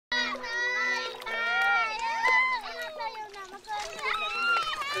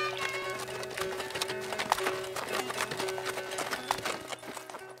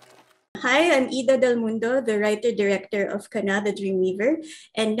Hi, I'm Ida Del Mundo, the writer-director of Kana, the Dreamweaver,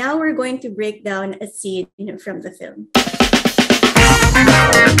 and now we're going to break down a scene from the film.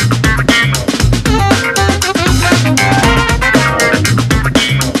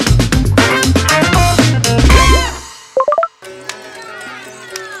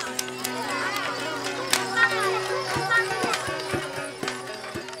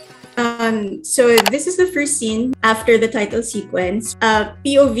 So this is the first scene after the title sequence.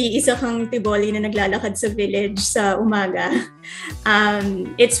 POV, isa kang tiboli na naglalakad sa village sa umaga.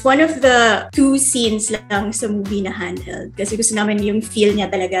 It's one of the 2 scenes lang sa movie na handheld kasi gusto namin yung feel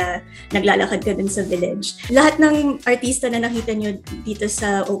niya talaga naglalakad ka dun sa village. Lahat ng artista na nakita nyo dito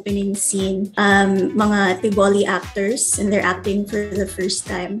sa opening scene, mga tiboli actors, and they're acting for the first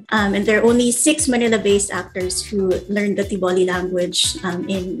time. And there are only 6 Manila-based actors who learned the tiboli language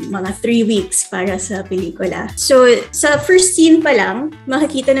in mga 3 weeks para sa pelikula. So, sa first scene pa lang,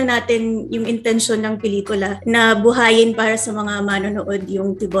 makikita na natin yung intention ng pelikula na buhayin para sa mga manonood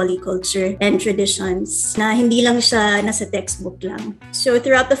yung Tiboli culture and traditions na hindi lang siya nasa textbook lang. So,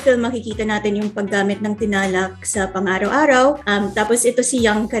 throughout the film, makikita natin yung paggamit ng tinalak sa pang-araw-araw. Tapos ito si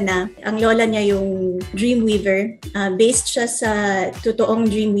Young Kana. Ang lola niya yung Dreamweaver. Based siya sa totoong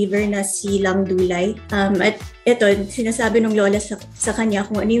Dreamweaver na si Lang Dulay. At ito, sinasabi ng lola sa kanya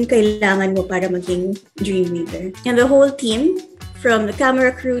kung ano yung kailangan mo para maging Dreamweaver. And the whole team, from the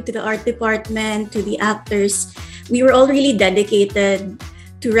camera crew to the art department to the actors, we were all really dedicated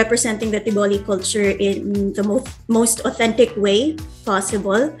to representing the Tiboli culture in the most authentic way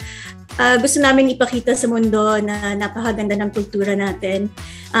possible. Gusto namin ipakita sa mundo na napakaganda ng kultura natin,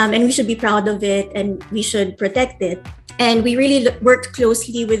 and we should be proud of it and we should protect it. And we really worked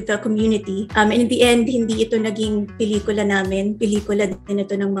closely with the community. And in the end, hindi ito naging pelikula namin. Pelikula din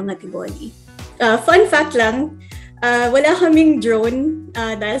ito ng mga Tiboli. Fun fact lang, wala kaming drone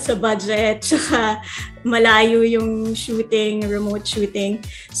dahil sa budget, tsaka malayo yung shooting, remote shooting.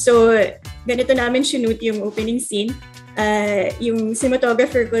 So, ganito namin shoot yung opening scene. Yung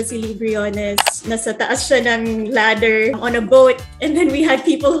cinematographer ko, si Lee Briones, nasa taas siya ng ladder on a boat. And then we had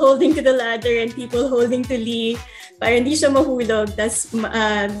people holding to the ladder and people holding to Lee para hindi siya mahulog. Tapos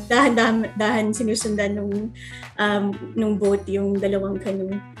dahan-dahan sinusundan nung boat yung dalawang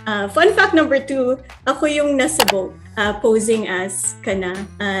canoe. Fun fact number 2, ako yung nasa boat posing as Kana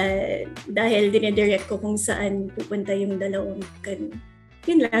dahil dinidirect ko kung saan pupunta yung dalawang canoe.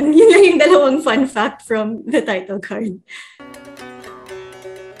 Yun lang yung dalawang fun fact from the title card.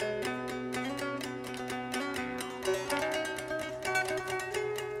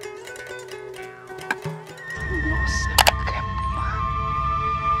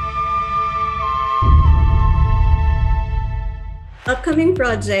 Upcoming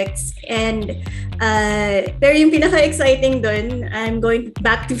projects, and pero yung pinaka-exciting dun, I'm going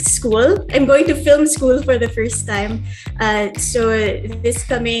back to school. I'm going to film school for the first time. So this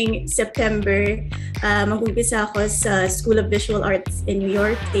coming September, mag-umpisa ako sa School of Visual Arts in New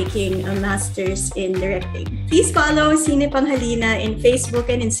York, taking a master's in directing. Please follow Sinepanghalina in Facebook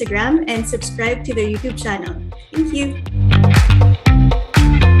and Instagram and subscribe to their YouTube channel. Thank you!